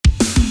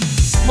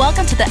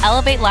welcome to the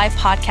Elevate Life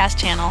podcast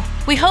channel.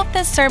 We hope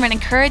this sermon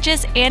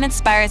encourages and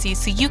inspires you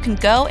so you can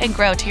go and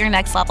grow to your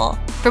next level.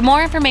 For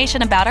more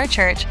information about our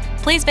church,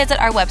 please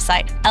visit our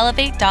website,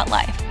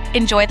 elevate.life.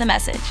 Enjoy the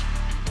message.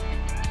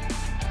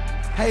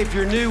 Hey, if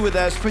you're new with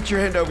us, put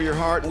your hand over your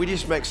heart, and we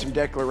just make some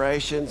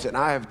declarations. And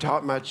I have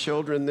taught my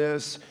children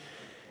this,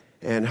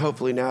 and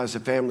hopefully now as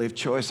a family of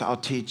choice, I'll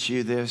teach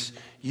you this.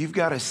 You've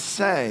got to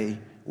say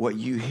what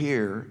you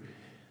hear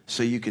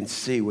so you can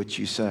see what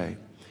you say.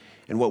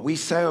 And what we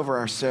say over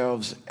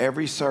ourselves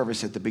every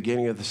service at the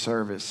beginning of the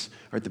service,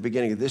 or at the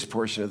beginning of this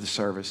portion of the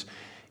service,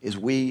 is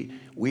we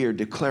are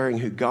declaring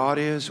who God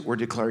is, we're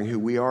declaring who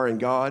we are in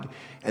God,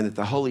 and that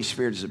the Holy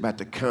Spirit is about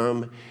to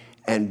come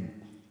and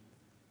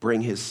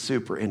bring his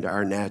super into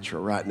our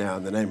natural right now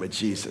in the name of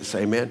Jesus,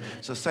 amen?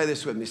 So say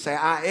this with me. Say,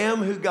 I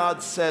am who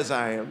God says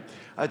I am,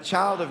 a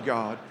child of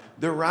God,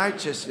 the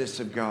righteousness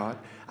of God.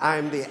 I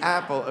am the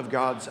apple of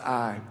God's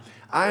eye.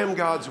 I am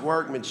God's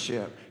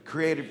workmanship,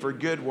 created for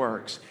good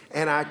works,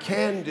 and I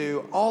can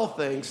do all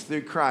things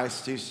through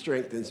Christ who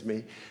strengthens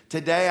me.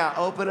 Today I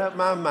open up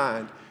my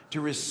mind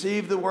to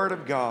receive the word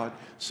of God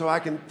so I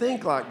can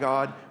think like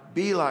God,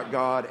 be like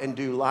God, and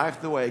do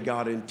life the way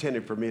God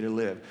intended for me to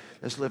live.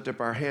 Let's lift up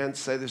our hands.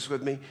 Say this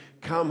with me.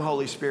 Come,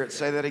 Holy Spirit.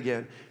 Say that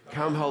again.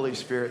 Come, Holy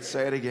Spirit.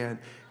 Say it again.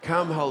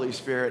 Come, Holy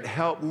Spirit.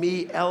 Help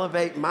me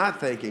elevate my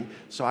thinking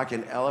so I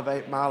can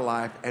elevate my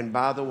life. And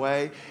by the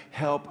way,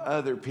 help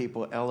other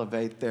people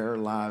elevate their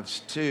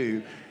lives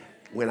too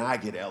when I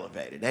get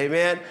elevated.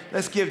 Amen?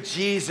 Let's give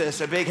Jesus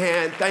a big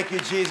hand. Thank you,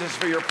 Jesus,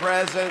 for your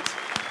presence.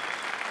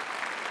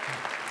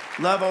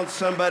 Love on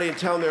somebody and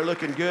tell them they're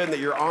looking good and that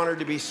you're honored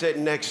to be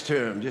sitting next to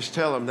them. Just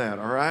tell them that,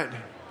 all right?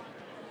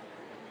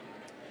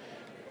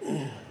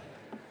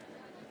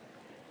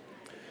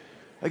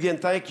 Again,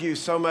 thank you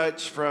so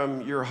much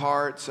from your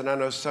hearts. And I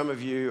know some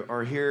of you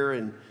are here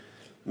and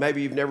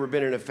maybe you've never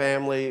been in a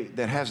family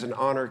that has an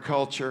honor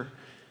culture.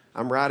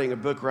 I'm writing a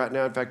book right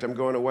now. In fact, I'm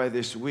going away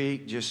this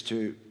week just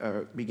to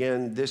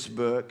begin this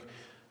book.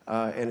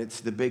 And it's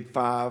the Big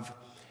Five.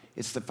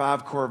 It's the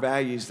 5 core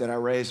values that I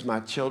raised my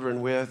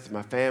children with,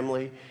 my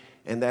family.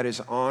 And that is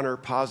honor,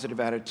 positive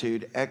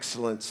attitude,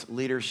 excellence,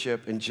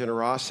 leadership, and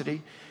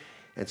generosity.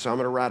 And so I'm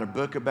going to write a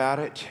book about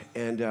it,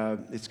 and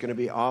it's going to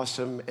be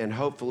awesome. And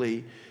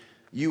hopefully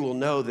you will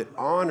know that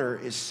honor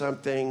is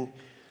something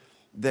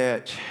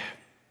that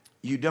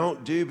you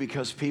don't do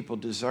because people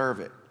deserve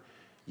it.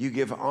 You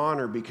give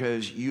honor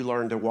because you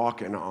learn to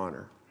walk in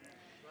honor.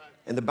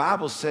 And the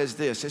Bible says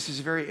this. This is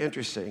very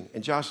interesting.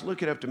 And Josh,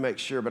 look it up to make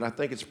sure, but I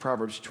think it's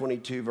Proverbs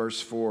 22,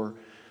 verse 4.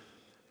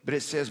 But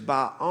it says,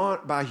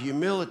 by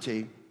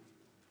humility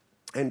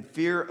and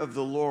fear of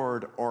the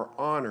Lord or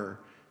honor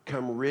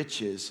come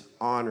riches,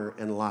 honor,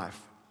 and life.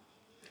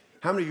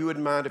 How many of you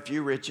wouldn't mind a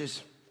few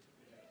riches?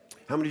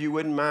 How many of you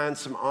wouldn't mind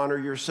some honor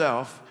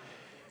yourself?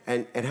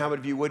 And how many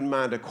of you wouldn't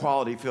mind a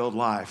quality-filled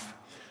life?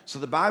 So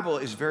the Bible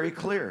is very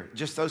clear,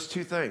 just those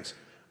two things.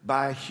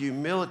 By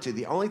humility,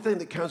 the only thing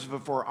that comes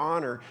before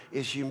honor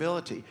is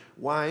humility.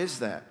 Why is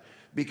that?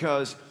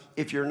 Because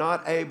if you're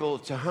not able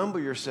to humble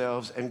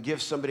yourselves and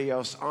give somebody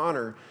else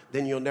honor,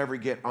 then you'll never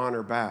get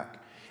honor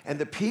back. And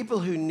the people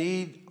who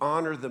need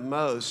honor the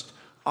most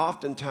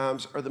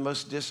oftentimes are the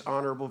most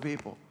dishonorable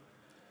people.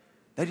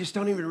 They just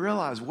don't even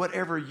realize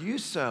whatever you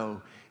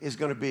sow is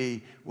going to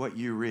be what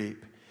you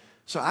reap.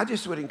 So I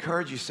just would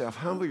encourage yourself,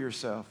 humble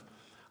yourself,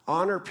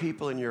 honor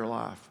people in your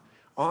life,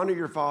 honor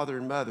your father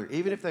and mother,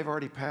 even if they've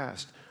already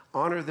passed.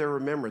 Honor their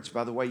remembrance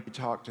by the way you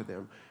talk to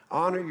them.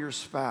 Honor your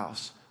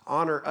spouse.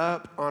 Honor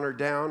up, honor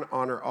down,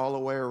 honor all the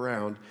way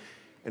around,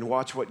 and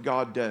watch what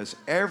God does.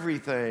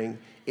 Everything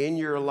in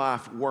your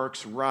life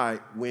works right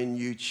when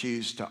you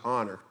choose to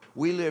honor.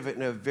 We live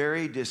in a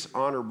very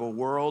dishonorable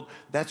world.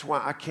 That's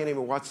why I can't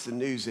even watch the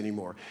news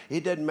anymore.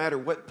 It doesn't matter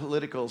what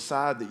political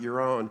side that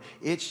you're on.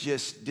 It's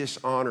just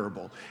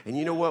dishonorable. And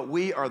you know what?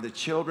 We are the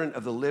children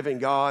of the living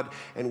God,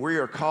 and we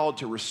are called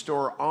to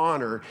restore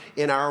honor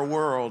in our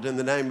world in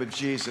the name of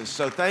Jesus.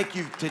 So thank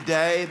you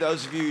today,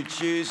 those of you who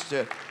choose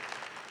to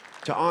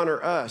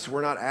honor us.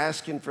 We're not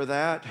asking for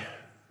that,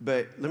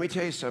 but let me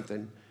tell you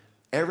something.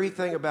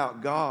 Everything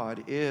about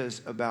God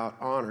is about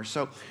honor.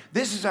 So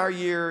this is our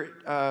year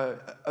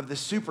of the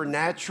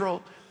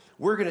supernatural.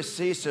 We're going to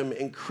see some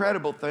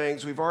incredible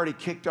things. We've already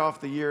kicked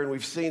off the year and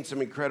we've seen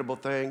some incredible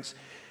things,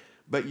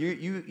 but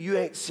you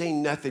ain't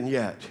seen nothing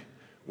yet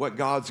what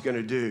God's going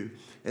to do.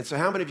 And so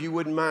how many of you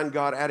wouldn't mind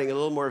God adding a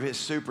little more of his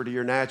super to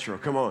your natural?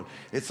 Come on.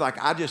 It's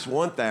like, I just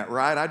want that,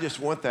 right? I just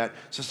want that.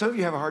 So some of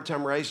you have a hard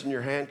time raising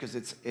your hand because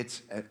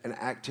it's an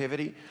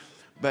activity,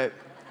 but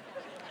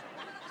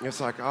it's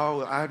like,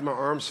 oh, I had my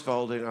arms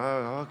folded.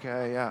 Oh,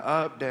 okay, yeah,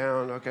 up,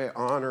 down, okay,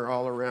 honor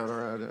all around.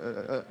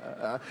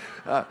 All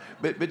right.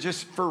 But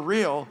just for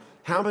real,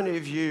 how many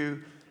of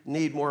you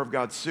need more of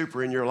God's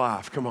super in your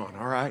life? Come on,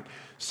 all right?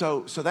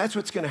 So that's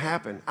what's going to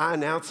happen. I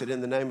announce it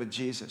in the name of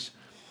Jesus.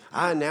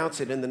 I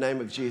announce it in the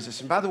name of Jesus.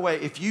 And by the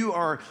way, if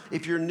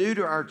you're new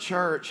to our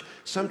church,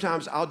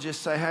 sometimes I'll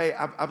just say, hey,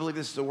 I believe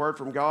this is a word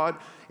from God.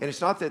 And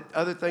it's not that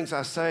other things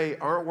I say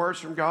aren't words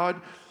from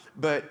God,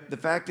 But the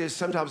fact is,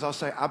 sometimes I'll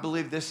say, I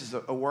believe this is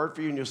a word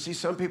for you, and you'll see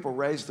some people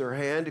raise their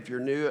hand if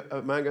you're new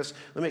among us.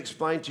 Let me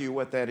explain to you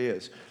what that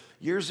is.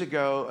 Years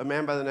ago, a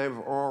man by the name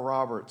of Oral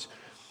Roberts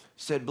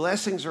said,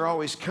 blessings are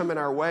always coming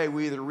our way.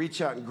 We either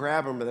reach out and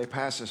grab them or they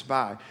pass us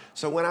by.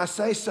 So when I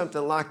say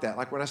something like that,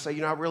 like when I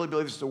say, I really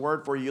believe it's a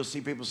word for you, you'll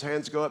see people's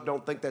hands go up.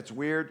 Don't think that's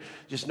weird.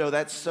 Just know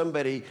that's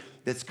somebody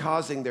that's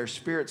causing their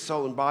spirit,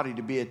 soul, and body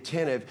to be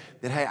attentive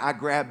that, hey, I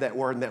grabbed that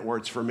word and that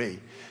word's for me.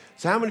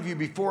 So how many of you,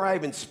 before I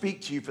even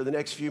speak to you for the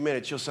next few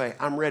minutes, you'll say,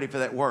 I'm ready for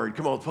that word.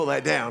 Come on, pull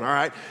that down, all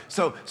right?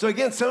 So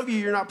again, some of you,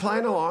 you're not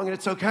playing along, and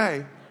it's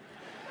okay,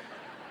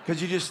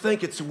 because you just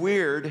think it's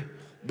weird,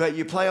 but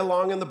you play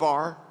along in the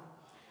bar,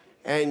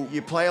 and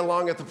you play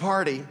along at the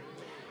party,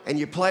 and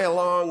you play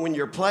along when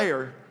you're a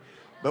player,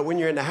 but when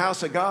you're in the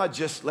house of God,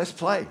 just let's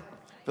play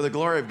for the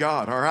glory of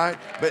God, all right?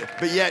 But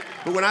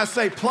when I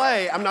say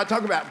play, I'm not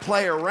talking about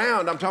play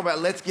around. I'm talking about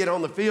let's get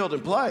on the field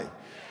and play,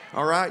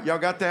 all right? Y'all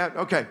got that?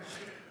 Okay.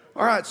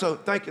 All right, so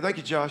thank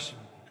you, Josh.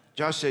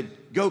 Josh said,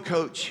 go,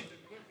 coach.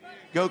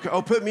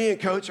 Oh, put me in,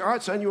 coach. All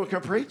right, son, you want to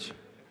come preach?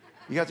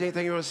 You got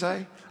anything you want to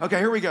say? Okay,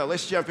 here we go.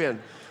 Let's jump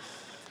in.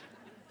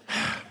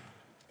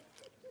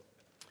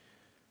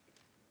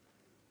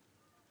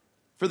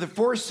 For the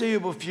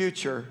foreseeable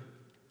future,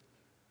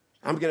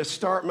 I'm going to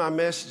start my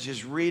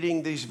messages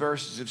reading these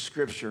verses of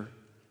Scripture.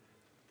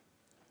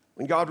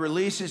 When God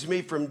releases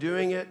me from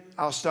doing it,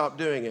 I'll stop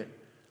doing it.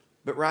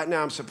 But right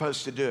now, I'm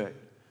supposed to do it.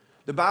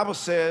 The Bible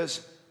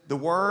says, the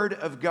word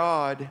of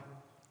God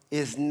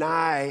is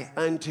nigh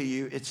unto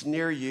you. It's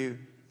near you.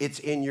 It's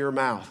in your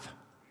mouth.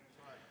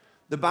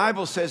 The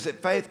Bible says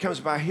that faith comes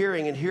by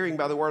hearing, and hearing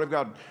by the word of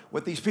God.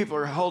 What these people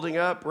are holding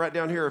up right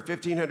down here are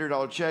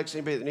 $1,500 checks.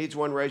 Anybody that needs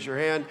one, raise your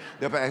hand.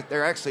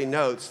 They're actually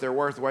notes. They're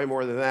worth way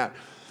more than that.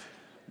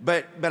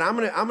 But I'm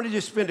gonna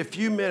just spend a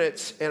few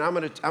minutes, and I'm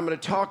gonna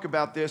talk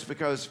about this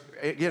because,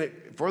 again,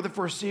 for the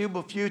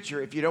foreseeable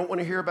future, if you don't want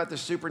to hear about the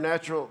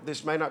supernatural,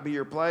 this may not be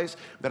your place,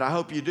 but I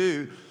hope you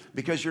do,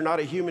 because you're not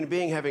a human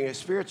being having a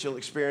spiritual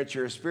experience,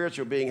 you're a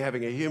spiritual being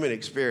having a human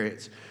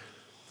experience.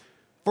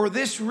 For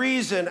this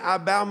reason, I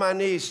bow my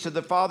knees to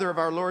the Father of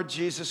our Lord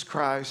Jesus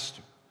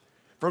Christ,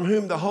 from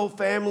whom the whole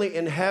family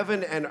in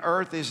heaven and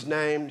earth is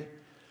named,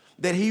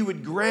 that he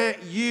would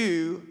grant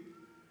you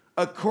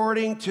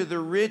according to the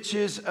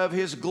riches of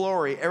his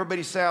glory.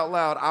 Everybody say out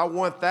loud, I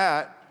want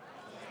that.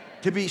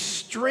 To be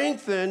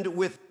strengthened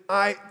with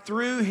might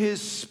through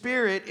his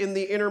Spirit in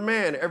the inner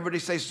man. Everybody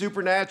say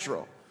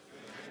supernatural.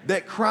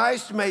 That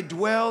Christ may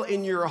dwell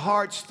in your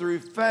hearts through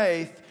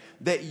faith,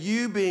 that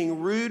you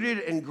being rooted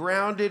and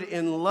grounded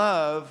in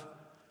love.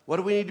 What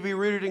do we need to be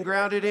rooted and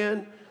grounded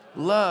in?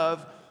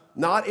 Love,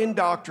 not in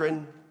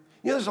doctrine.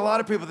 There's a lot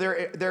of people,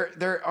 they're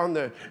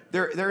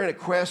in a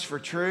quest for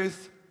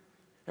truth.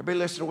 Everybody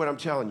listen to what I'm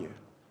telling you.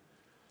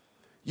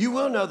 You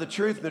will know the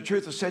truth, and the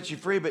truth will set you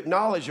free, but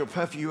knowledge will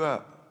puff you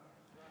up.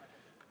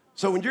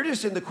 So when you're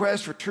just in the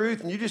quest for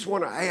truth and you just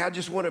want to, hey, I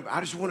just want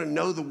to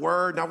know the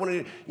word, and I want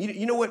to,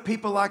 you know what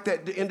people like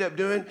that end up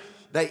doing?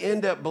 They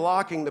end up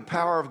blocking the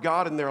power of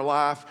God in their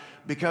life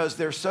because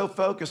they're so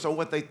focused on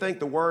what they think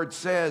the word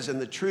says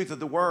and the truth of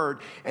the word,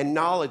 and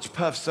knowledge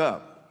puffs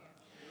up.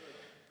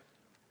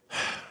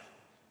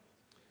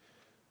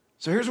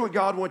 So here's what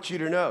God wants you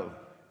to know.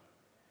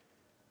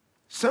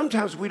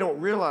 Sometimes we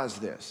don't realize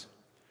this.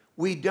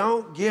 We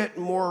don't get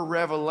more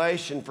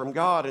revelation from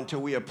God until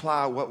we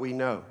apply what we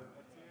know.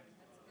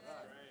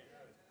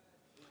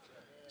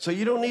 So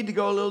you don't need to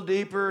go a little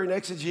deeper in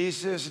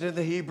exegesis and in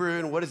the Hebrew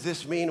and what does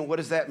this mean and what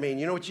does that mean.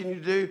 You know what you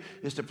need to do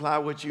is to apply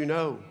what you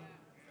know.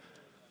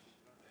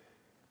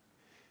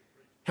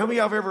 How many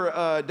of y'all have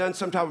ever done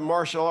some type of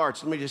martial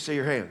arts? Let me just see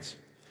your hands.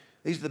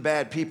 These are the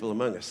bad people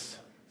among us.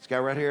 This guy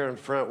right here in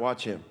front,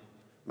 watch him.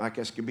 Mike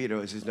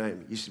Escobedo is his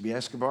name. It used to be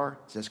Escobar.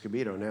 It's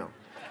Escobedo now.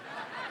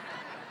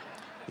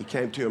 He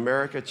came to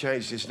America,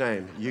 changed his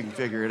name. You can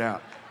figure it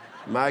out.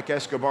 Mike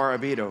Escobar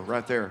Abito,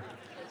 right there.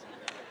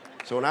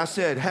 So when I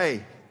said,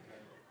 hey,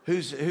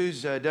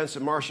 who's done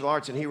some martial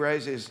arts, and he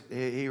raised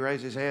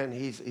his hand,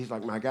 he's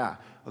like my guy.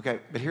 Okay,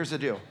 but here's the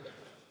deal.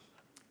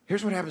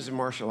 Here's what happens in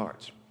martial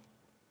arts.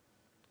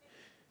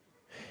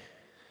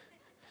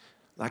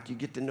 Like you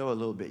get to know a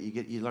little bit.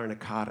 You learn a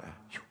kata.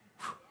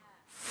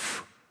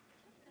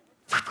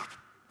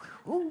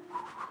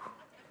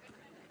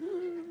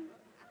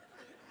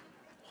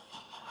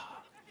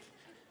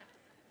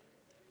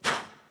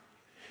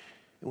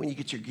 And when you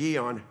get your gi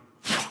on,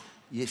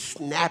 you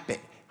snap it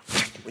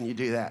when you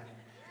do that.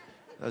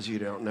 Those of you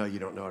who don't know, you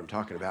don't know what I'm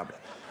talking about, but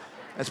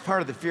that's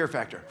part of the fear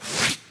factor.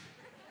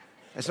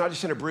 That's not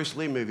just in a Bruce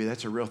Lee movie,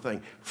 that's a real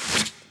thing.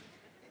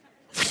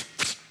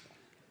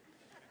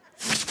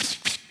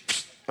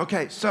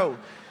 Okay, so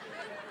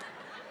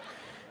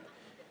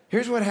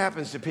here's what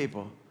happens to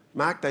people.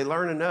 Mike, they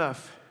learn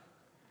enough.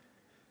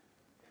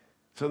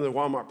 It's in the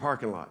Walmart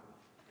parking lot.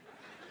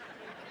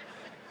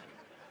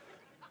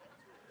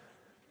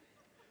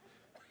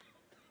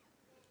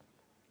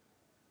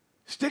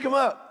 Stick them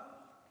up.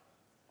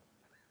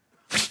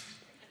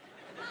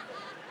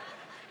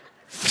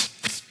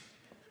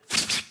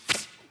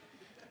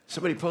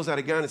 Somebody pulls out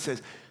a gun and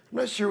says, I'm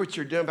not sure what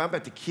you're doing, but I'm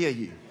about to kill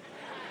you.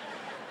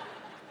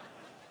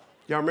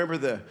 Y'all remember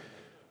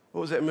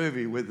what was that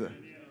movie with the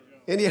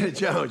Indiana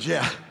Jones?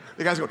 Yeah.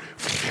 The guy's going,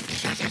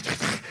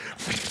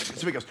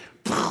 so he goes,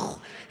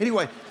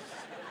 anyway,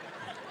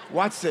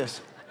 watch this.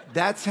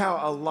 That's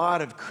how a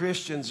lot of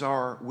Christians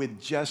are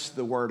with just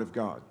the Word of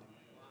God.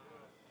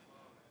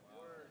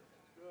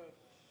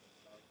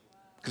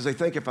 Because they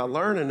think if I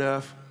learn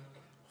enough,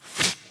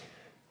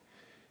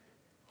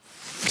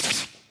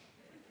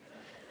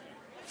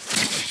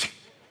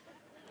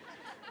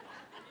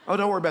 oh,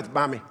 don't worry about the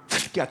bomb.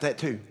 Got that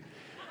too.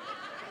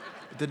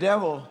 But the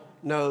devil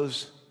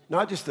knows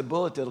not just the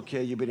bullet that'll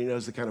kill you, but he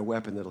knows the kind of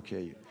weapon that'll kill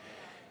you.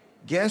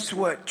 Guess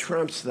what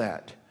trumps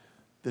that?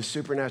 The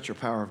supernatural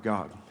power of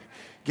God.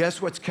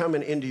 Guess what's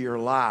coming into your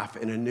life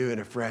in a new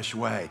and a fresh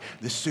way?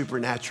 The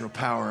supernatural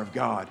power of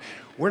God.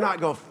 We're not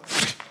going,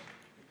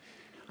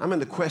 I'm in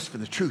the quest for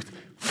the truth.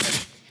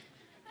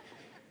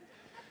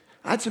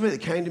 I had somebody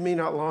that came to me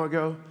not long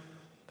ago.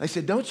 They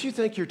said, don't you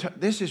think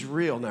this is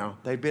real now.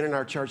 They've been in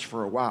our church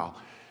for a while.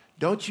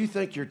 Don't you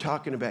think you're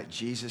talking about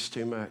Jesus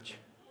too much?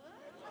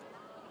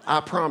 I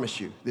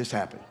promise you, this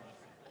happened.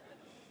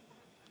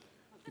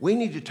 We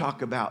need to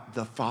talk about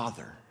the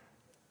Father.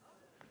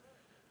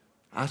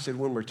 I said,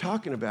 when we're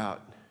talking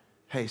about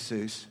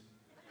Jesus,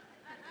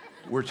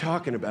 we're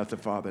talking about the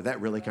Father.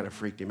 That really kind of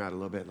freaked him out a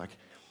little bit, like,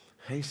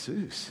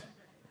 Jesus.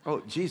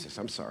 Oh, Jesus,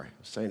 I'm sorry. I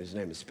was saying his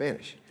name in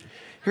Spanish.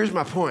 Here's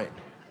my point.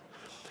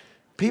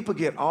 People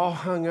get all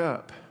hung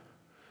up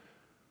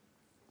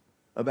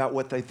about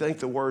what they think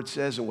the Word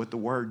says and what the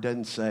Word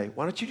doesn't say.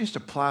 Why don't you just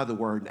apply the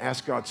Word and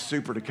ask God's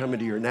super to come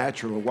into your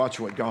natural and watch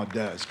what God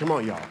does? Come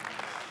on, y'all.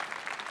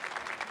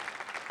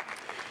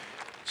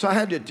 So I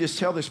had to just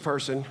tell this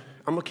person,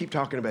 I'm going to keep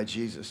talking about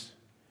Jesus.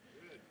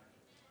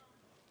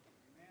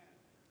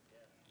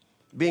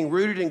 Being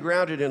rooted and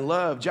grounded in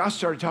love. Josh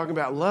started talking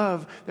about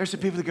love. There's some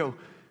people that go,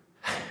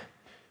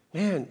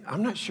 man,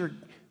 I'm not sure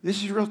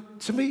this is real.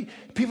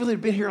 People that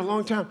have been here a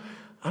long time,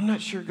 I'm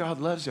not sure God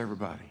loves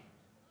everybody.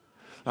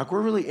 Like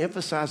we're really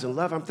emphasizing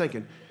love. I'm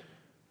thinking,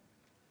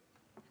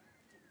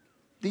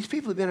 these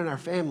people have been in our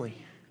family.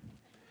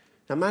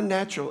 Now my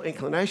natural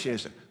inclination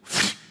is,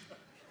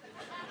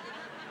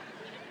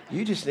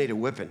 you just need a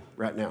whipping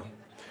right now.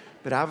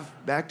 But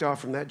I've backed off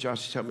from that.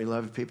 Josh has helped me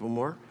love people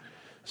more.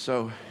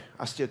 So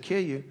I'll still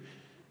kill you.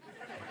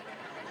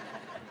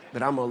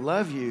 But I'm going to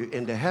love you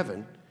into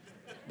heaven.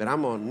 But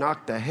I'm going to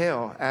knock the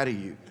hell out of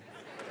you.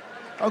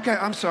 Okay,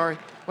 I'm sorry.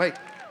 Wait.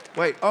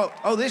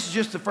 Oh, this is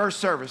just the first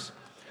service.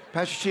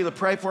 Pastor Sheila,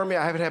 pray for me.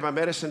 I haven't had my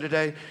medicine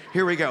today.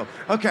 Here we go.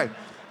 Okay.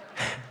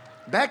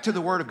 Back to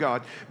the Word of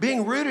God.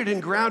 Being rooted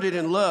and grounded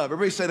in love.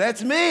 Everybody say,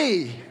 that's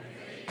me.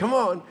 Come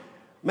on.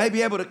 May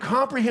be able to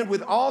comprehend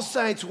with all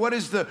saints what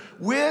is the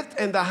width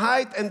and the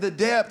height and the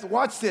depth.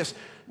 Watch this.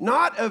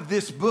 Not of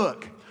this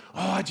book.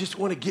 Oh, I just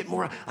want to get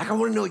more. Like I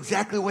want to know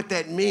exactly what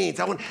that means.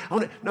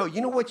 No, you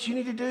know what you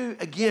need to do?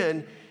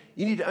 Again,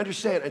 you need to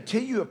understand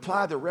until you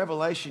apply the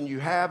revelation you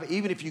have,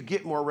 even if you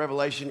get more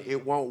revelation,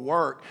 it won't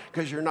work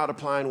because you're not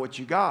applying what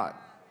you got.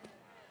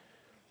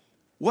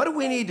 What do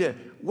we need to,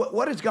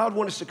 what does God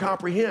want us to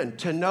comprehend?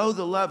 To know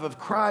the love of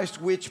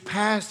Christ which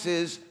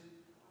passes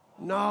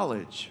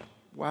knowledge.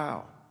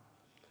 Wow.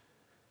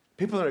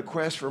 People are in a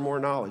quest for more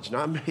knowledge,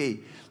 not me.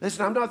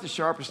 Listen, I'm not the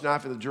sharpest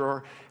knife in the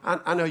drawer.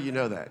 I know you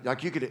know that.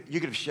 Like you could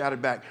have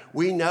shouted back,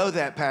 we know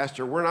that,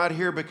 Pastor. We're not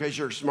here because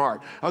you're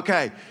smart.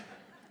 Okay,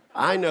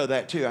 I know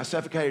that too. I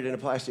suffocated in a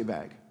plastic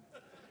bag.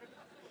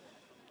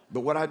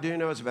 But what I do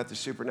know is about the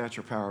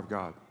supernatural power of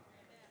God.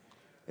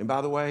 And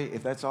by the way,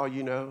 if that's all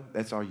you know,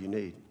 that's all you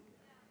need.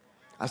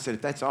 I said,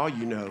 if that's all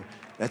you know,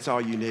 that's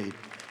all you need.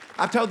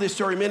 I've told this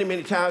story many,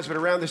 many times, but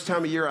around this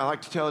time of year, I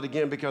like to tell it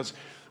again because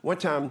one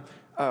time,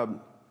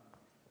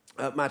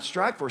 my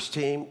Strike Force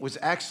team was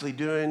actually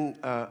doing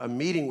a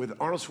meeting with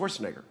Arnold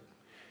Schwarzenegger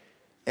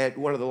at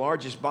one of the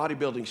largest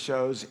bodybuilding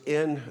shows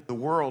in the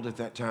world at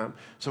that time.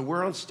 So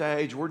we're on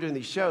stage, we're doing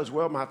these shows.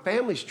 Well, my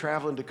family's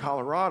traveling to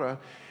Colorado,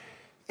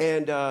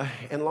 and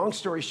long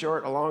story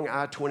short, along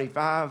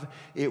I-25,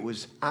 it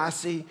was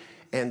icy,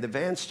 and the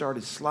van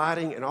started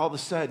sliding, and all of a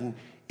sudden,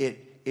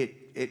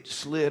 it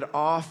slid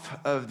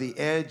off of the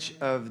edge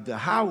of the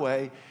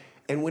highway.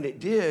 And when it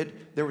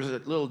did, there was a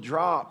little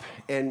drop,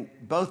 and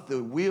both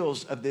the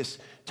wheels of this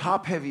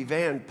top-heavy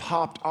van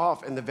popped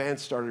off, and the van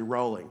started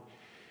rolling.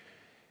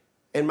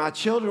 And my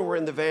children were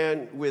in the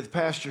van with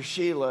Pastor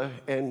Sheila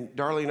and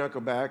Darlene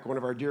Uncleback, one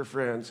of our dear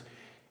friends,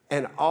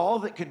 and all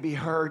that could be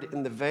heard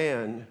in the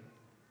van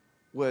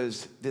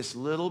was this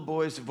little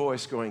boy's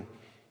voice going,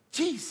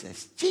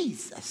 Jesus,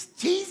 Jesus,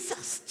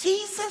 Jesus,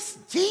 Jesus,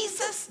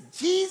 Jesus,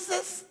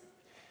 Jesus.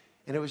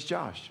 And it was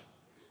Josh.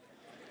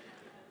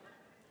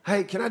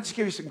 Hey, can I just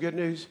give you some good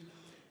news?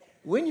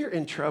 When you're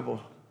in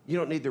trouble, you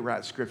don't need the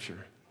right scripture.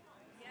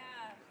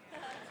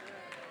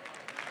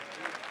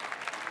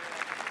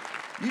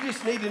 You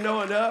just need to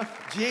know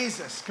enough.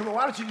 Jesus. Come on,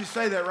 why don't you just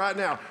say that right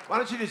now? Why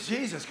don't you just,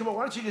 Jesus, come on,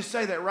 why don't you just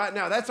say that right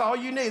now? That's all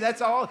you need.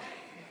 That's all.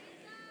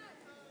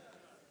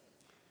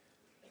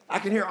 I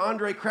can hear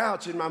Andre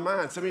Crouch in my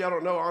mind. Some of y'all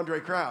don't know Andre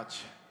Crouch.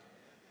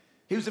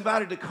 He was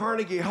invited to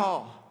Carnegie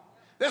Hall.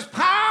 There's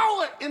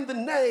power in the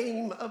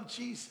name of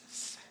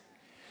Jesus.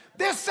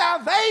 There's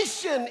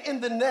salvation in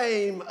the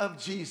name of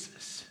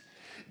Jesus.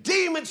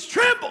 Demons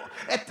tremble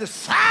at the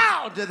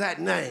sound of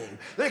that name.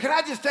 Now, can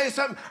I just tell you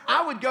something?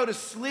 I would go to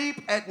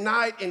sleep at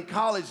night in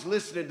college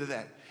listening to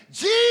that.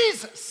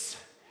 Jesus,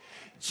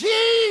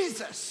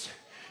 Jesus,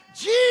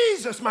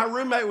 Jesus. My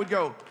roommate would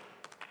go,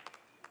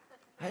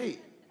 hey,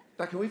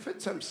 now can we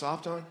put something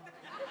soft on?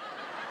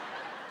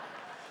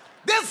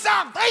 There's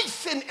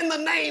salvation in the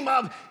name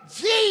of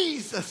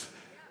Jesus.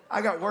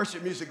 I got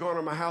worship music going on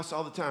in my house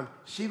all the time.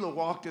 Sheila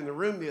walked in the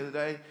room the other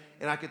day,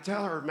 and I could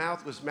tell her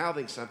mouth was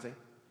mouthing something.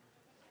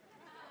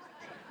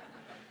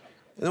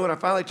 And then when I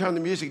finally turned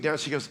the music down,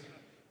 she goes,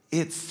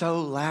 it's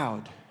so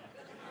loud.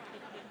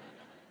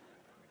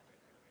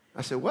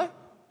 I said, what?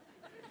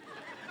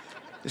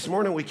 This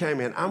morning we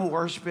came in. I'm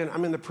worshiping.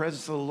 I'm in the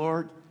presence of the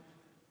Lord.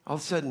 All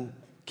of a sudden,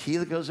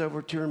 Keela goes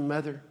over to her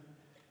mother.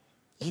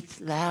 It's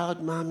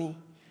loud, Mommy.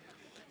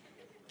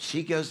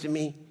 She goes to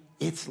me,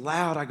 it's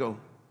loud. I go,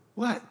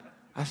 what?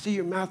 I see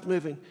your mouth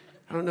moving.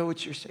 I don't know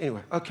what you're saying.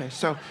 Anyway, okay,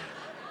 so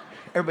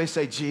everybody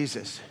say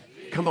Jesus.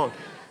 Come on,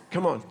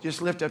 come on.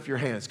 Just lift up your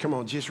hands. Come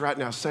on, just right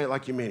now, say it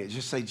like you mean it.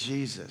 Just say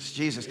Jesus,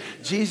 Jesus.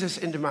 Jesus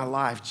into my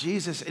life.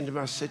 Jesus into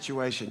my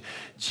situation.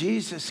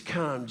 Jesus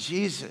come.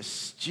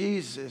 Jesus,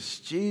 Jesus,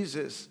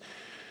 Jesus.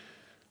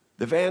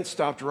 The van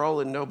stopped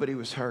rolling. Nobody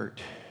was hurt.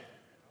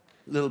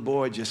 Little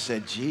boy just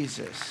said,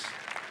 Jesus.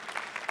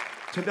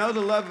 To know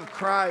the love of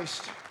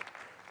Christ,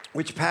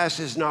 which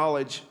passes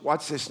knowledge.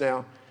 Watch this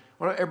now.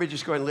 Why don't everybody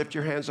just go ahead and lift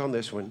your hands on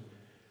this one?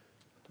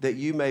 That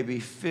you may be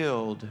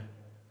filled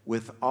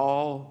with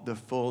all the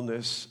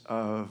fullness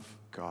of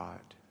God.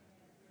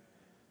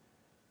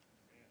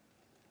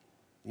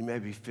 You may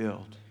be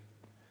filled.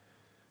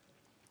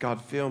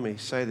 God, fill me.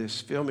 Say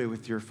this. Fill me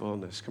with your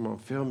fullness. Come on,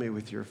 fill me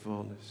with your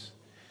fullness.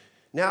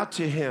 Now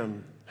to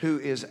him who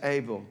is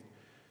able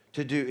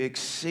to do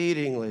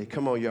exceedingly,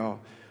 come on, y'all,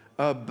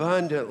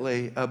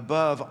 abundantly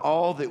above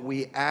all that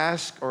we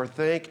ask or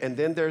think. And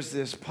then there's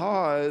this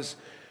pause,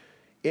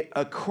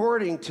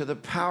 according to the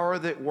power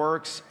that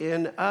works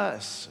in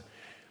us.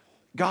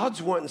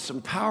 God's wanting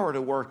some power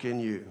to work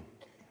in you.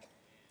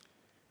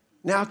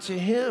 Now to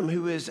him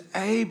who is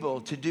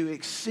able to do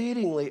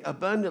exceedingly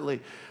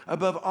abundantly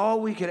above all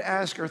we could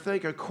ask or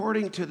think,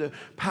 according to the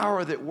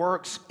power that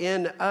works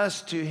in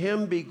us, to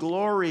him be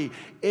glory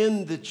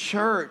in the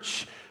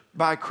church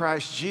by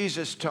Christ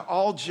Jesus to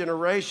all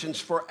generations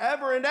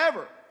forever and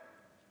ever.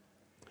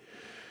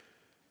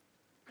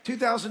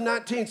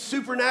 2019,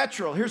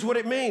 supernatural. Here's what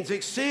it means.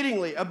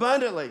 Exceedingly,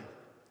 abundantly,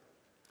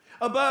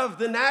 above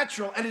the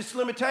natural and its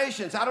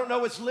limitations. I don't know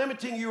what's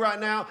limiting you right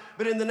now,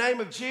 but in the name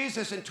of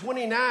Jesus in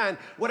 29,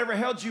 whatever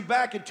held you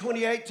back in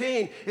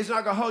 2018 is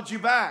not going to hold you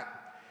back.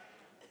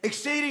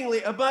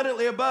 Exceedingly,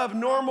 abundantly above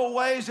normal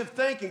ways of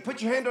thinking.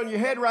 Put your hand on your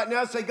head right now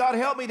and say, God,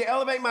 help me to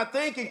elevate my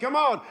thinking. Come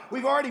on.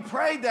 We've already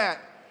prayed that.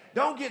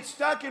 Don't get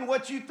stuck in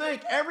what you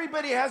think.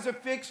 Everybody has a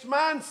fixed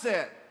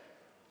mindset.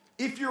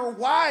 If you're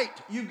white,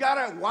 you've got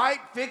a white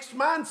fixed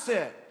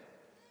mindset.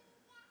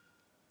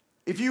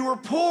 If you were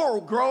poor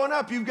growing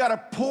up, you've got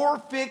a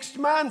poor fixed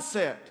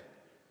mindset.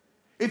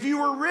 If you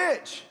were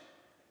rich,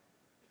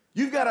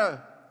 you've got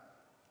a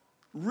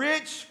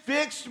rich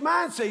fixed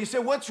mindset. You say,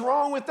 what's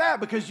wrong with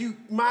that? Because you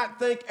might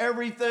think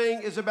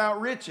everything is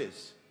about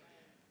riches,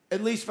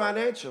 at least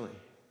financially.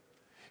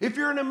 If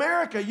you're in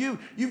America,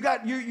 you've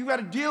got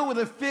to deal with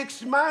a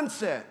fixed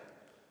mindset.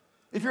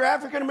 If you're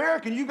African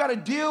American, you've got to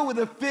deal with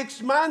a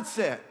fixed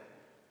mindset.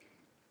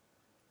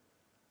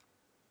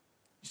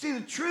 You see,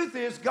 the truth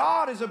is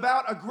God is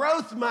about a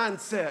growth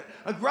mindset.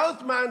 A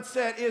growth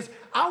mindset is,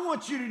 I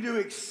want you to do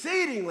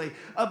exceedingly,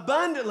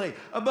 abundantly,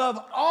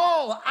 above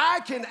all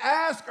I can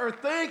ask or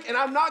think, and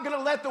I'm not going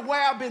to let the way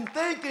I've been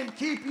thinking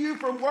keep you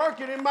from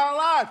working in my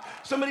life.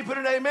 Somebody put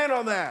an amen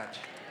on that.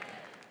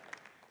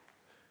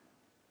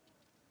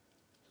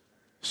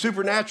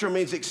 Supernatural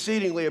means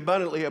exceedingly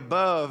abundantly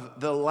above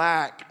the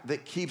lack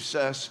that keeps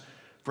us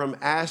from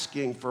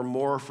asking for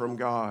more from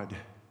God,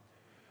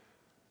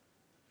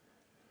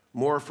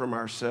 more from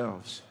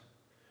ourselves.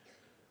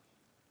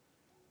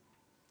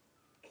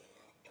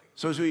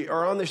 So as we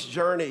are on this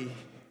journey,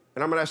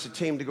 and I'm going to ask the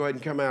team to go ahead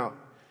and come out,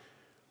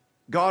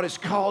 God has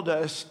called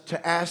us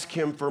to ask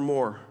him for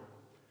more.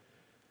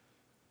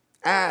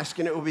 Ask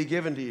and it will be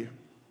given to you.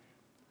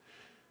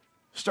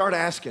 Start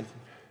asking.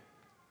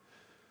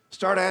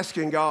 Start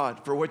asking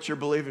God for what you're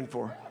believing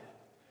for.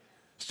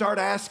 Start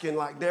asking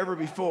like never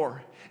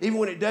before. Even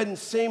when it doesn't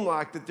seem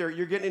like that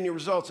you're getting any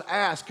results,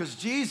 ask. Because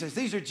Jesus,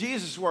 these are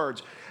Jesus'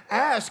 words.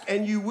 Ask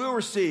and you will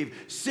receive.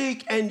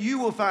 Seek and you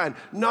will find.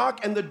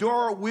 Knock and the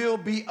door will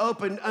be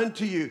opened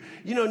unto you.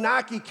 You know,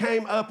 Nike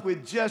came up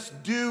with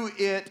just do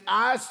it.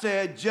 I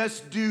said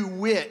just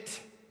do it.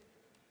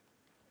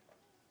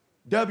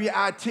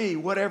 W-I-T,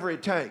 whatever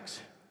it takes.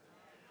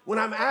 When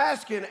I'm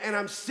asking and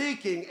I'm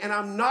seeking and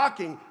I'm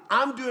knocking,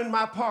 I'm doing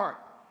my part.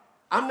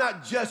 I'm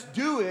not just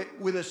do it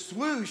with a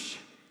swoosh.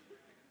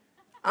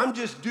 I'm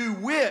just do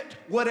wit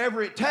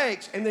whatever it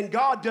takes, and then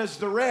God does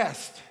the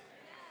rest.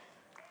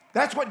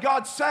 That's what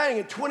God's saying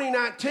in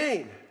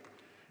 2019.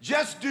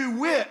 Just do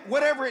wit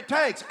whatever it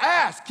takes.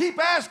 Ask, keep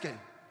asking.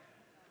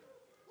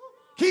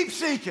 Keep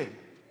seeking.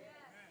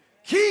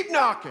 Keep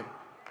knocking.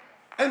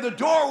 And the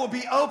door will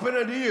be open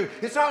unto you.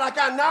 It's not like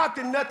I knocked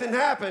and nothing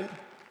happened.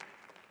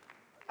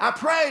 I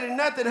prayed and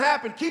nothing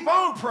happened. Keep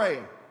on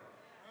praying.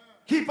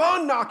 Keep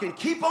on knocking.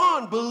 Keep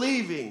on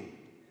believing.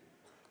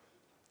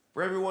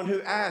 For everyone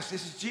who asks,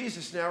 this is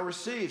Jesus now,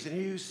 receives, and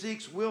he who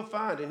seeks will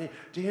find, and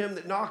to him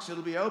that knocks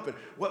it'll be open.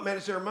 What man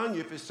is there among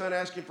you? If his son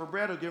asks him for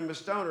bread, he'll give him a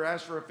stone, or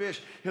asks for a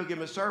fish, he'll give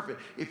him a serpent.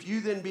 If you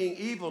then, being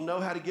evil, know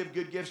how to give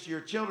good gifts to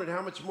your children,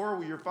 how much more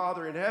will your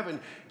Father in heaven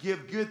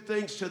give good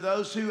things to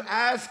those who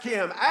ask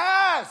him?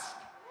 Ask!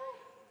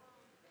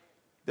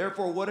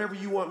 Therefore, whatever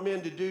you want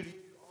men to do,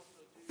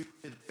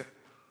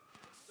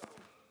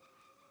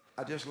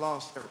 I just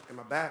lost. Am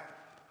I back?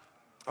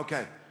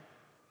 Okay.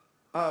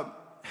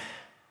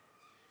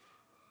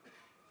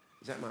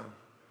 Is that mine?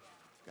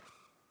 Okay.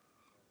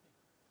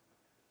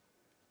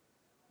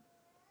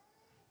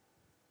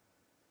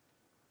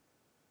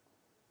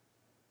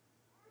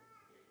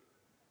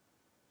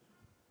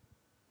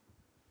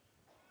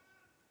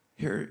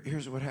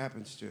 Here's what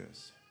happens to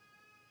us.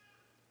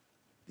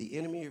 The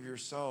enemy of your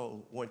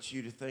soul wants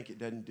you to think it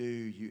doesn't do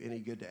you any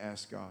good to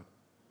ask God.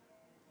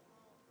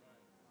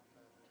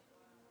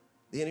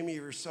 The enemy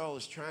of your soul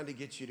is trying to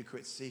get you to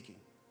quit seeking.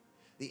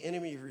 The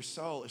enemy of your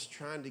soul is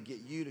trying to get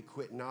you to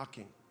quit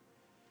knocking.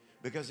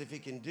 Because if he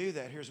can do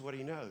that, here's what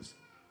he knows.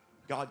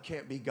 God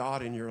can't be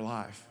God in your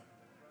life.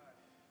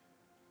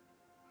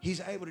 He's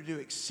able to do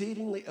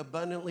exceedingly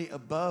abundantly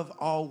above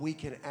all we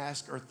can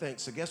ask or think.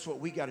 So guess what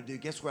we got to do?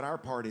 Guess what our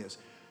part is?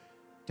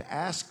 To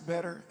ask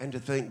better and to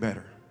think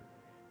better.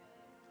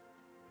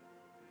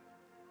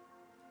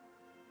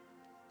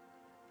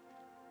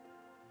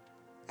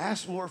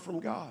 Ask more from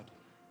God.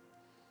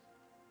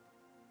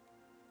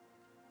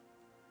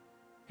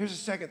 Here's the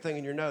second thing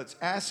in your notes.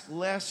 Ask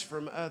less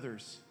from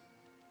others.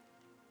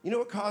 You know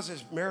what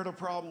causes marital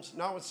problems?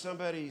 Not when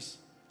somebody's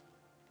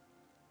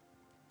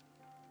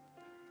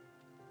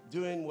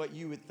doing what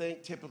you would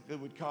think typically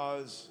would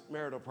cause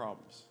marital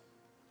problems.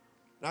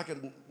 And I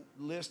could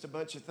list a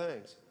bunch of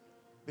things.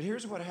 But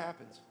here's what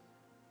happens.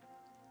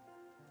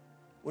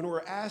 When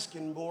we're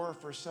asking more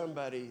for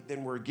somebody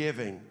than we're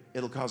giving,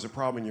 it'll cause a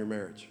problem in your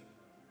marriage.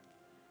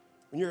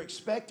 When you're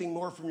expecting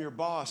more from your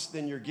boss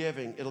than you're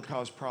giving, it'll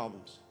cause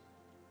problems.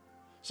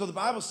 So the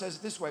Bible says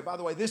it this way. By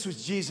the way, this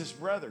was Jesus'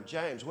 brother,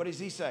 James. What does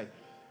he say?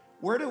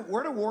 Where do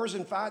wars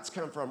and fights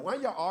come from? Why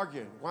are y'all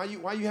arguing? Why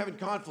are you having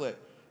conflict?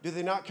 Do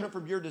they not come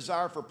from your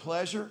desire for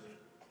pleasure?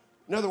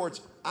 In other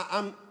words,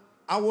 I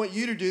want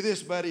you to do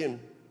this, buddy,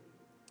 and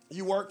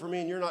you work for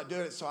me and you're not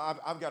doing it, so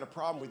I've got a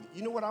problem with you.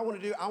 You know what I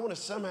want to do? I want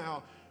to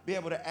somehow be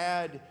able to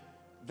add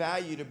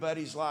value to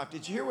Buddy's life.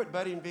 Did you hear what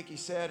Buddy and Vicky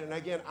said? And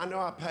again, I know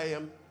I pay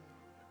them,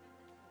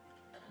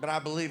 but I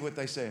believe what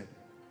they said.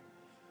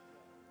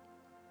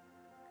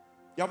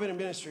 Y'all been in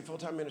ministry,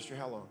 full-time ministry,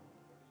 how long?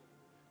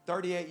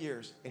 38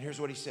 years. And here's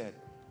what he said.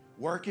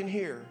 Working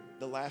here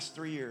the last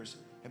 3 years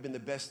have been the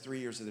best 3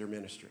 years of their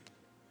ministry.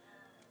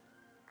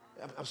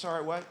 I'm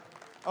sorry, what?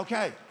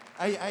 Okay.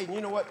 Hey, you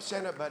know what?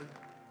 Stand up, buddy.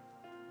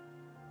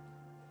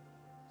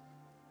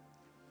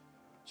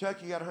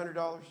 Chuck, you got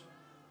 $100?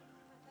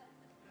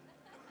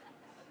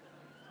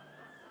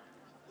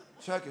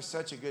 Chuck is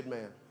such a good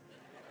man.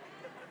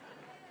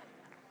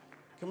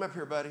 Come up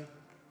here, buddy.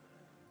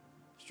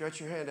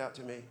 Stretch your hand out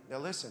to me. Now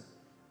listen,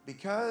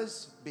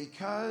 because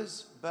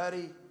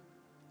Buddy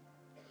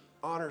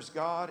honors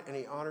God and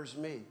he honors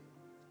me,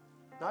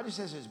 not just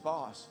as his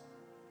boss,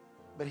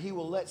 but he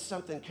will let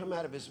something come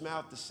out of his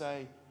mouth to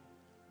say,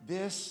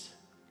 this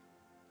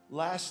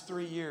last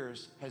 3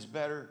 years has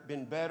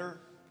been better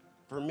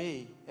for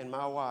me and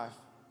my wife,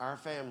 our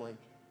family,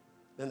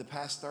 than the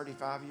past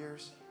 35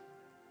 years.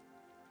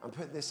 I'm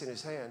putting this in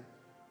his hand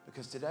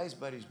because today's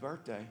Buddy's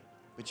birthday.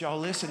 But y'all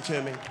listen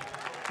to me.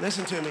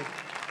 Listen to me.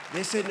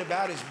 This isn't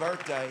about his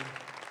birthday,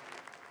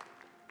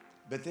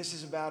 but this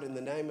is about, in the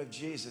name of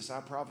Jesus,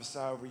 I prophesy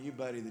over you,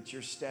 buddy, that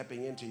you're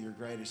stepping into your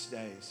greatest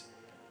days.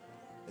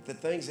 That the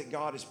things that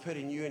God has put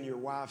in you and your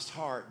wife's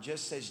heart,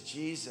 just as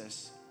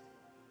Jesus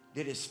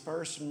did his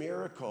first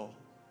miracle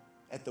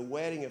at the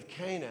wedding of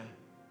Cana,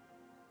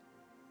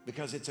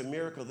 because it's a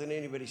miracle that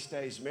anybody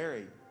stays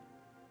married.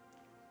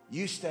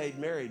 You stayed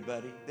married,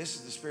 buddy. This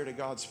is the Spirit of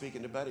God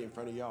speaking to Buddy in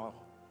front of y'all.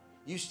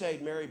 You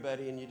stayed married,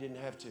 buddy, and you didn't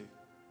have to.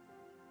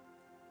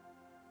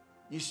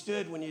 You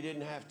stood when you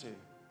didn't have to.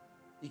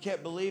 You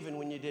kept believing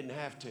when you didn't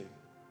have to.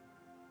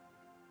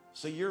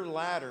 So your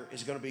latter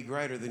is going to be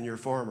greater than your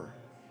former.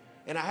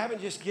 And I haven't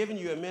just given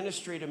you a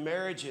ministry to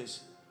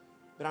marriages,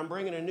 but I'm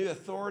bringing a new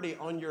authority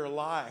on your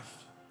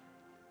life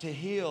to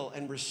heal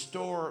and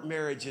restore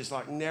marriages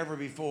like never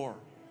before.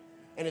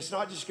 And it's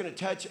not just going to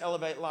touch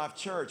Elevate Life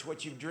Church,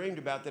 what you've dreamed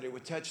about, that it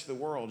would touch the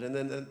world. And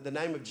then the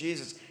name of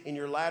Jesus in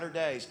your latter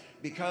days,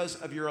 because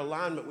of your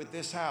alignment with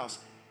this house,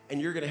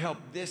 and you're going to help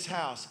this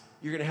house,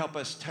 you're going to help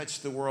us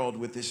touch the world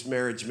with this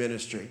marriage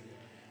ministry.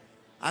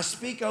 I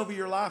speak over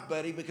your life,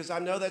 buddy, because I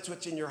know that's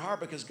what's in your heart,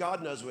 because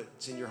God knows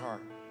what's in your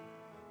heart.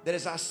 That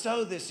as I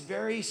sow this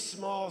very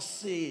small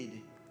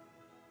seed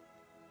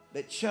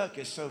that Chuck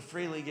is so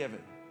freely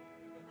given,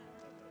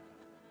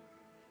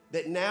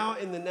 that now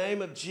in the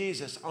name of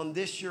Jesus, on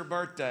this your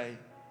birthday,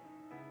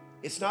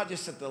 it's not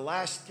just that the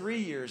last 3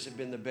 years have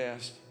been the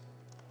best,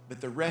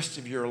 but the rest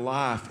of your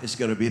life is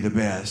going to be the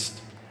best.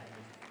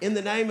 In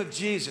the name of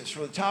Jesus,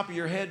 from the top of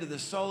your head to the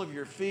sole of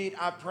your feet,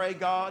 I pray,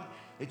 God,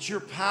 that your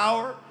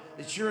power,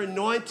 that your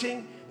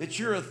anointing, that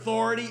your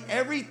authority,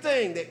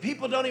 everything that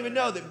people don't even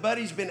know that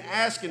Buddy's been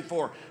asking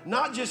for,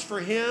 not just for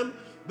him,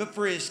 but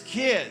for his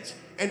kids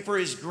and for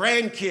his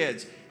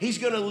grandkids. He's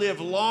going to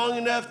live long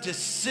enough to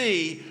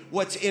see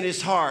what's in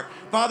his heart.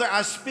 Father,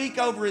 I speak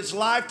over his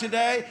life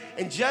today,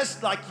 and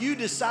just like you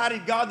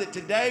decided, God, that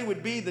today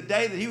would be the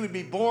day that he would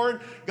be born,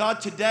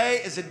 God,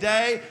 today is a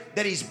day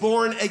that he's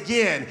born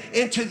again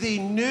into the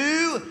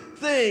new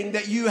thing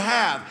that you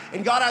have.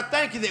 And God, I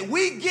thank you that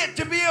we get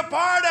to be a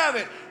part of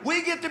it.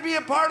 We get to be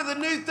a part of the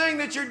new thing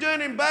that you're doing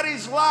in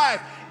Buddy's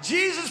life.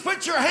 Jesus,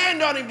 put your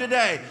hand on him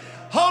today.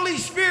 Holy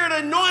Spirit,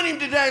 anoint him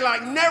today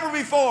like never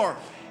before.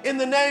 In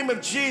the name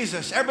of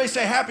Jesus. Everybody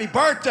say happy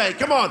birthday.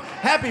 Come on,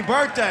 happy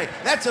birthday.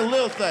 That's a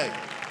little thing.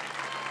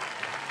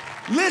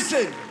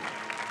 Listen,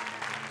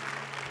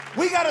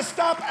 we got to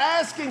stop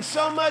asking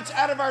so much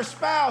out of our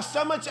spouse,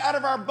 so much out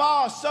of our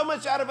boss, so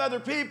much out of other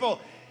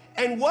people.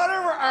 And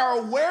whatever our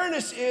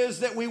awareness is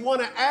that we want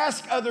to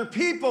ask other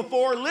people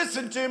for,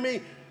 listen to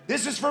me,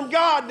 this is from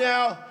God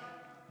now,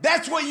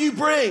 that's what you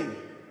bring.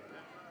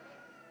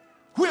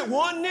 Quit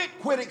wanting it,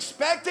 quit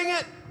expecting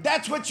it,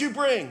 that's what you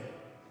bring.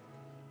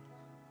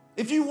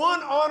 If you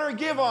want honor,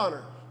 give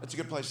honor. That's a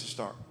good place to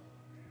start.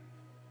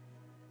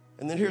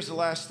 And then here's the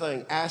last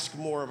thing. Ask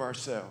more of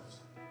ourselves.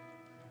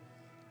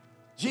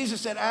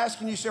 Jesus said,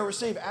 ask and you shall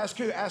receive. Ask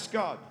who? Ask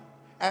God.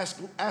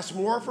 Ask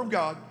more from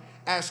God.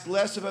 Ask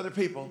less of other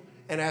people.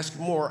 And ask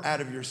more out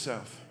of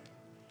yourself.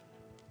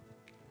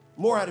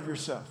 More out of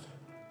yourself.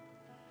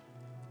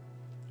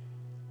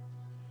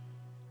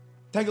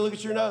 Take a look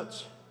at your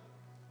notes.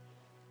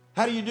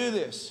 How do you do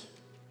this?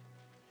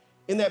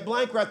 In that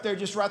blank right there,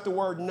 just write the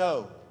word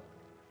no.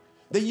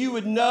 That you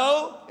would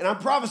know, and I'm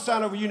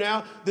prophesying over you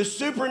now, the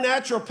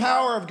supernatural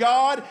power of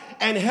God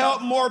and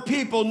help more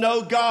people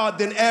know God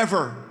than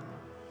ever.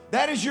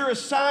 That is your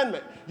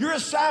assignment. Your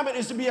assignment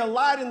is to be a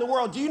light in the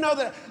world. Do you know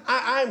that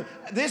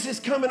this is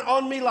coming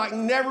on me like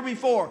never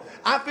before?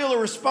 I feel a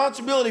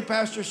responsibility,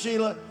 Pastor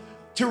Sheila,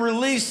 to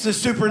release the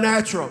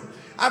supernatural.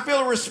 I feel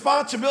a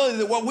responsibility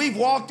that what we've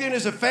walked in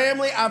as a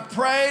family, I've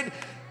prayed.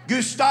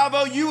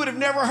 Gustavo, you would have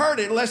never heard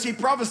it unless he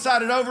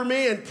prophesied it over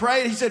me and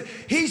prayed. He said,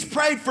 he's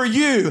prayed for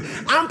you.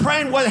 I'm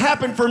praying what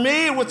happened for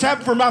me and what's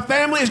happened for my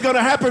family is going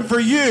to happen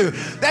for you.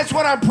 That's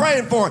what I'm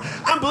praying for.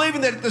 I'm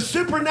believing that the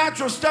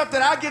supernatural stuff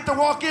that I get to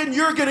walk in,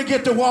 you're going to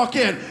get to walk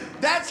in.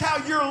 That's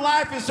how your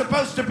life is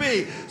supposed to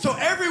be. So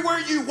everywhere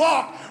you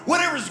walk,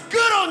 whatever's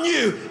good on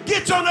you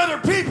gets on other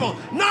people.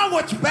 Not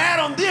what's bad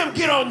on them,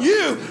 get on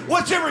you.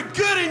 Whatever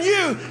good in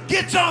you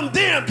gets on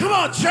them. Come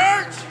on,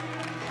 church.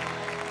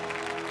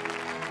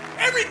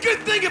 Every good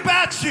thing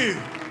about you.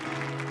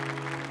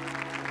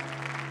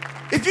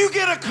 If you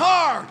get a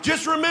car,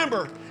 just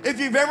remember, if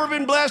you've ever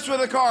been blessed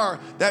with a car,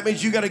 that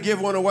means you got to give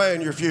one away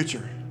in your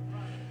future.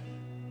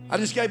 I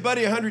just gave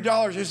Buddy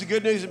 $100. Here's the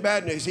good news and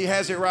bad news. He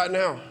has it right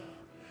now.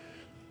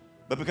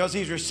 But because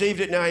he's received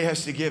it, now he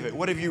has to give it.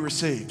 What have you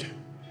received?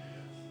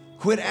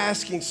 Quit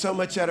asking so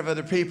much out of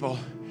other people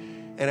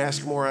and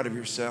ask more out of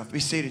yourself. Be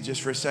seated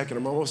just for a second.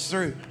 I'm almost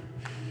through.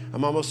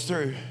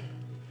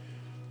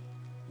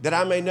 That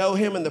I may know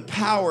him and the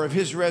power of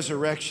his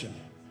resurrection.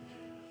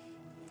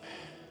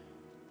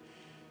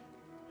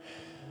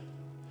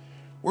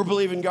 We're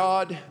believing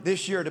God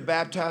this year to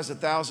baptize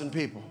 1,000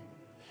 people.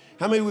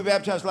 How many we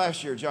baptized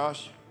last year,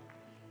 Josh?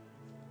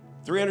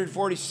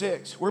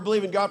 346. We're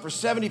believing God for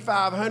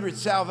 7,500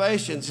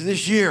 salvations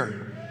this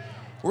year.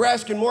 We're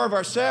asking more of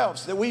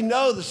ourselves, that we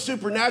know the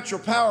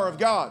supernatural power of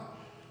God.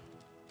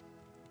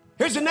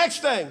 Here's the next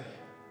thing.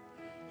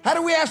 How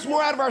do we ask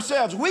more out of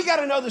ourselves? We got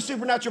to know the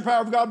supernatural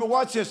power of God, but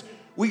watch this.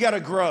 We got to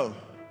grow.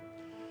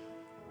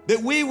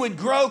 That we would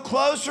grow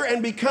closer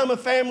and become a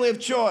family of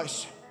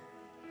choice.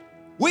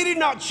 We did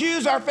not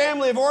choose our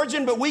family of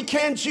origin, but we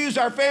can choose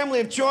our family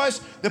of choice,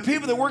 the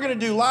people that we're going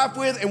to do life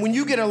with. And when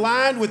you get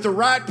aligned with the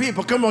right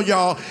people, come on,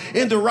 y'all,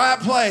 in the right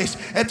place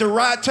at the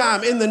right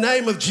time, in the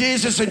name of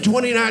Jesus in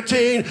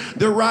 2019,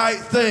 the right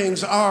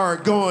things are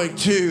going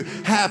to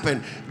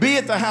happen. Be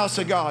at the house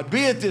of God.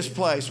 Be at this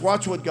place.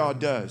 Watch what God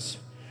does.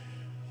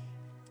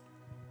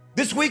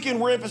 This weekend,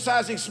 we're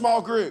emphasizing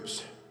small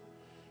groups.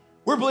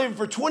 We're believing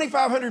for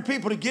 2,500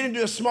 people to get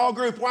into a small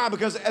group. Why?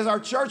 Because as our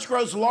church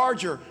grows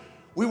larger,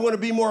 we want to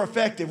be more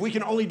effective. We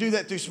can only do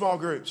that through small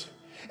groups.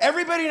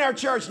 Everybody in our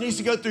church needs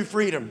to go through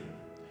freedom.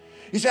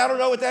 You say, I don't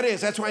know what that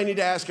is. That's why you need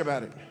to ask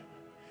about it.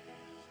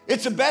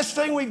 It's the best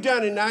thing we've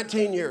done in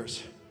 19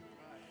 years.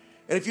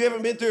 And if you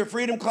haven't been through a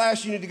freedom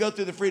class, you need to go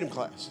through the freedom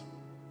class.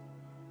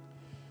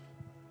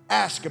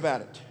 Ask about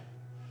it.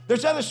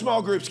 There's other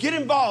small groups. Get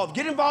involved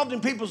in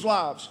people's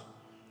lives.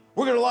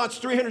 We're going to launch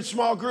 300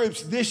 small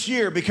groups this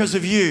year because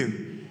of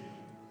you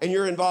and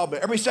your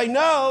involvement. Everybody say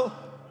no,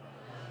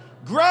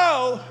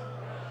 grow.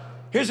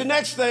 Here's the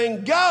next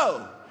thing,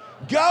 go.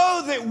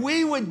 Go that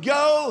we would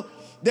go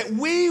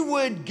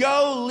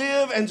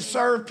live and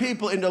serve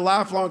people into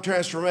lifelong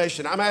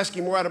transformation. I'm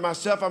asking more out of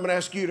myself. I'm going to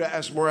ask you to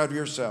ask more out of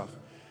yourself.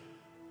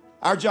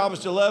 Our job is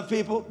to love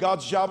people.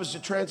 God's job is to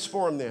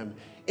transform them.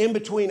 In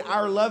between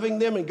our loving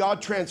them and God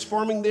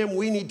transforming them,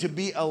 we need to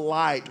be a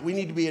light. We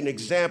need to be an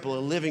example, a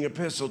living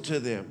epistle to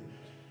them.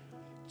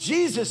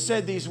 Jesus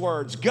said these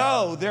words,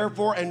 "Go,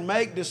 therefore, and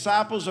make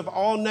disciples of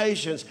all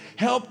nations.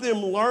 Help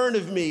them learn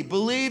of me,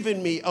 believe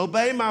in me,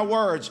 obey my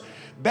words,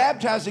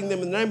 baptizing them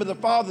in the name of the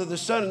Father, the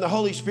Son, and the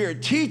Holy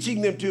Spirit,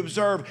 teaching them to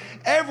observe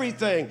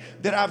everything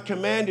that I've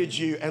commanded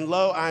you. And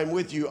lo, I am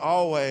with you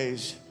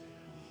always.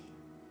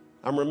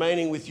 I'm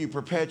remaining with you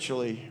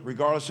perpetually,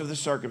 regardless of the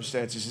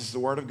circumstances." This is the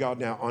word of God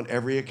now on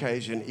every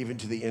occasion, even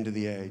to the end of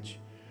the age.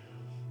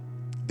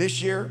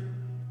 This year,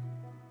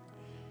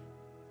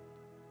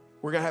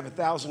 we're going to have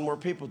 1,000 more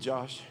people,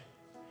 Josh,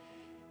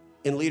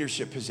 in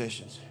leadership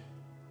positions.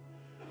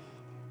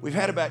 We've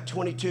had about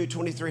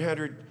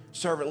 2,300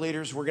 servant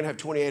leaders. We're going to have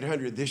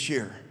 2,800 this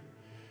year.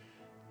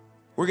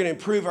 We're going to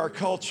improve our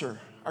culture,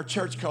 our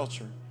church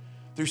culture,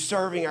 through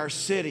serving our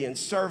city and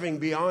serving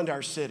beyond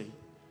our city.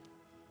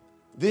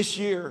 This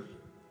year,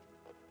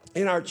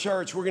 in our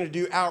church, we're going to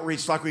do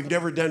outreach like we've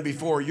never done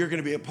before. You're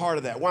going to be a part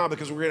of that. Why?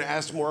 Because we're going to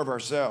ask more of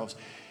ourselves.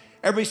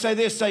 Everybody say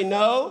this, say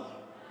no,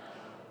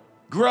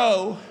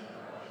 grow.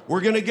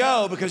 We're going to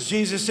go because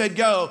Jesus said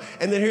go.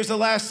 And then here's the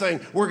last thing,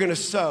 we're going to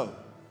sow.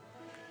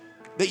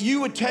 That you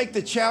would take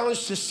the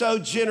challenge to sow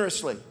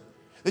generously.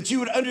 That you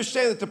would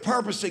understand that the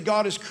purpose that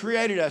God has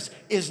created us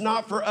is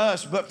not for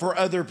us, but for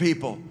other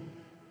people.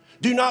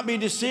 Do not be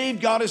deceived.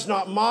 God is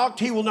not mocked.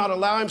 He will not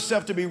allow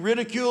himself to be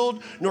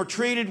ridiculed, nor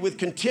treated with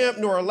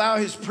contempt, nor allow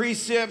his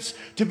precepts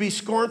to be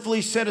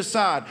scornfully set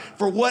aside.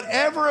 For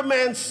whatever a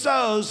man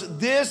sows,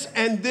 this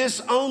and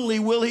this only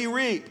will he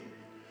reap.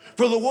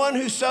 For the one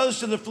who sows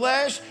to the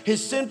flesh,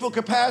 his sinful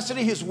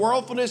capacity, his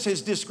worldfulness,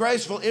 his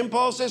disgraceful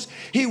impulses,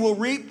 he will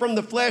reap from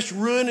the flesh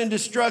ruin and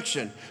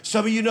destruction.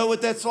 Some of you know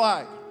what that's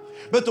like.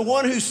 But the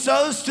one who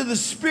sows to the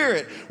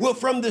Spirit will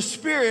from the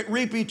Spirit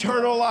reap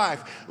eternal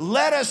life.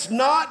 Let us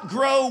not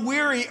grow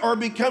weary or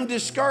become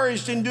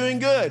discouraged in doing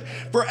good.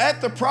 For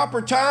at the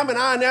proper time, and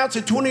I announce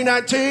in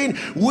 2019,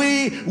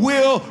 we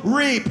will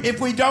reap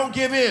if we don't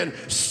give in.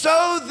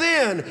 So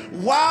then,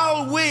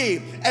 while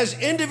we as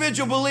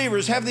individual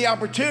believers have the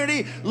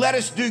opportunity, let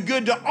us do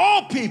good to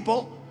all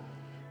people,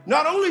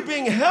 not only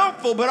being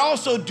helpful, but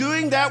also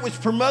doing that which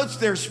promotes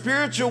their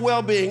spiritual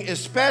well-being,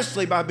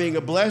 especially by being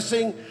a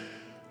blessing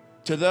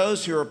to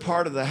those who are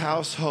part of the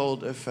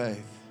household of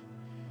faith.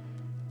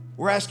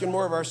 We're asking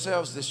more of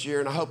ourselves this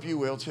year, and I hope you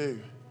will too.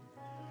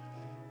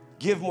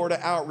 Give more to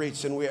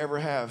outreach than we ever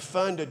have.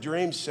 Fund a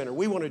dream center.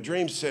 We want a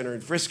dream center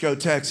in Frisco,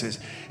 Texas.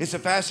 It's the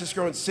fastest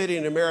growing city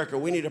in America.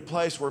 We need a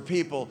place where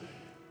people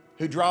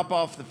who drop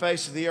off the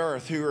face of the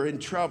earth, who are in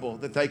trouble,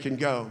 that they can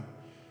go.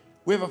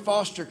 We have a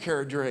foster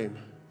care dream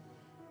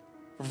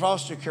for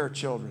foster care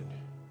children.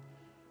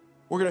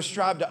 We're going to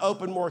strive to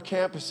open more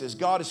campuses.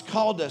 God has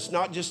called us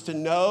not just to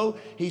know,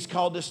 he's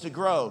called us to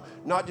grow.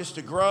 Not just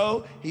to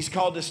grow, he's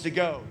called us to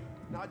go.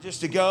 Not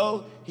just to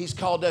go, he's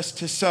called us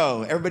to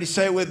sow. Everybody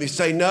say it with me.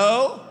 Say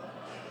no,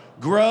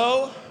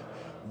 grow,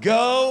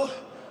 go,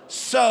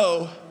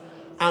 sow.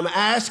 I'm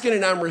asking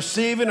and I'm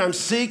receiving, I'm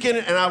seeking,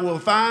 and I will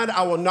find,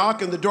 I will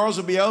knock, and the doors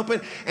will be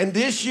open. And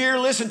this year,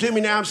 listen to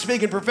me now, I'm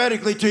speaking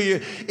prophetically to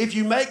you. If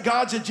you make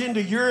God's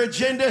agenda your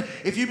agenda,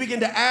 if you begin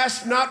to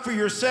ask not for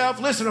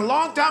yourself, listen, a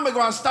long time ago,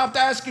 I stopped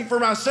asking for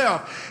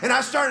myself, and I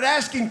started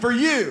asking for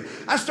you.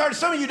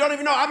 Some of you don't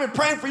even know, I've been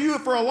praying for you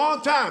for a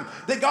long time,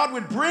 that God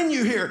would bring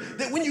you here,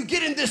 that when you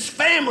get in this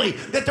family,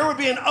 that there would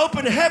be an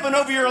open heaven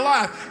over your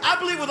life. I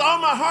believe with all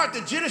my heart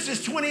that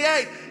Genesis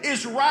 28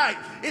 is right.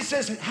 It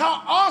says,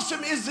 how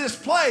awesome is this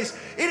place?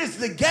 It is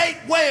the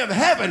gateway of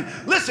heaven.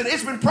 Listen,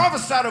 it's been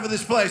prophesied over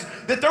this place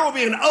that there will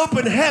be an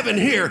open heaven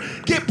here.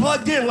 Get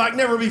plugged in like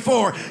never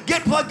before.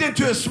 Get plugged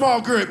into a small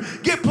group.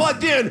 Get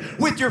plugged in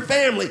with your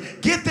family.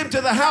 Get them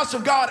to the house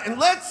of God, and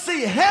let's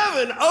see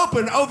heaven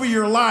open over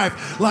your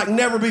life like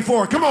never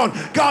before. Come on,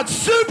 God's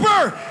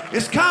super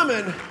is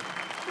coming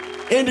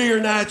into your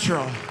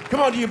natural.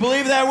 Come on, do you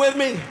believe that with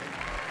me?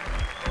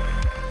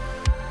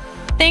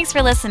 Thanks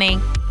for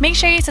listening. Make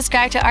sure you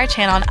subscribe to our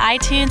channel on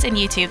iTunes and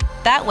YouTube.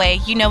 That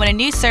way, you know when a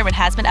new sermon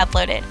has been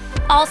uploaded.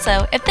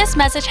 Also, if this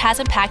message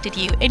has impacted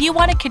you and you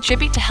want to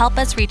contribute to help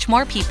us reach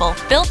more people,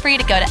 feel free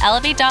to go to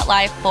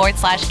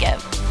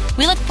elevate.life/give.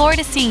 We look forward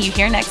to seeing you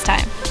here next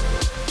time.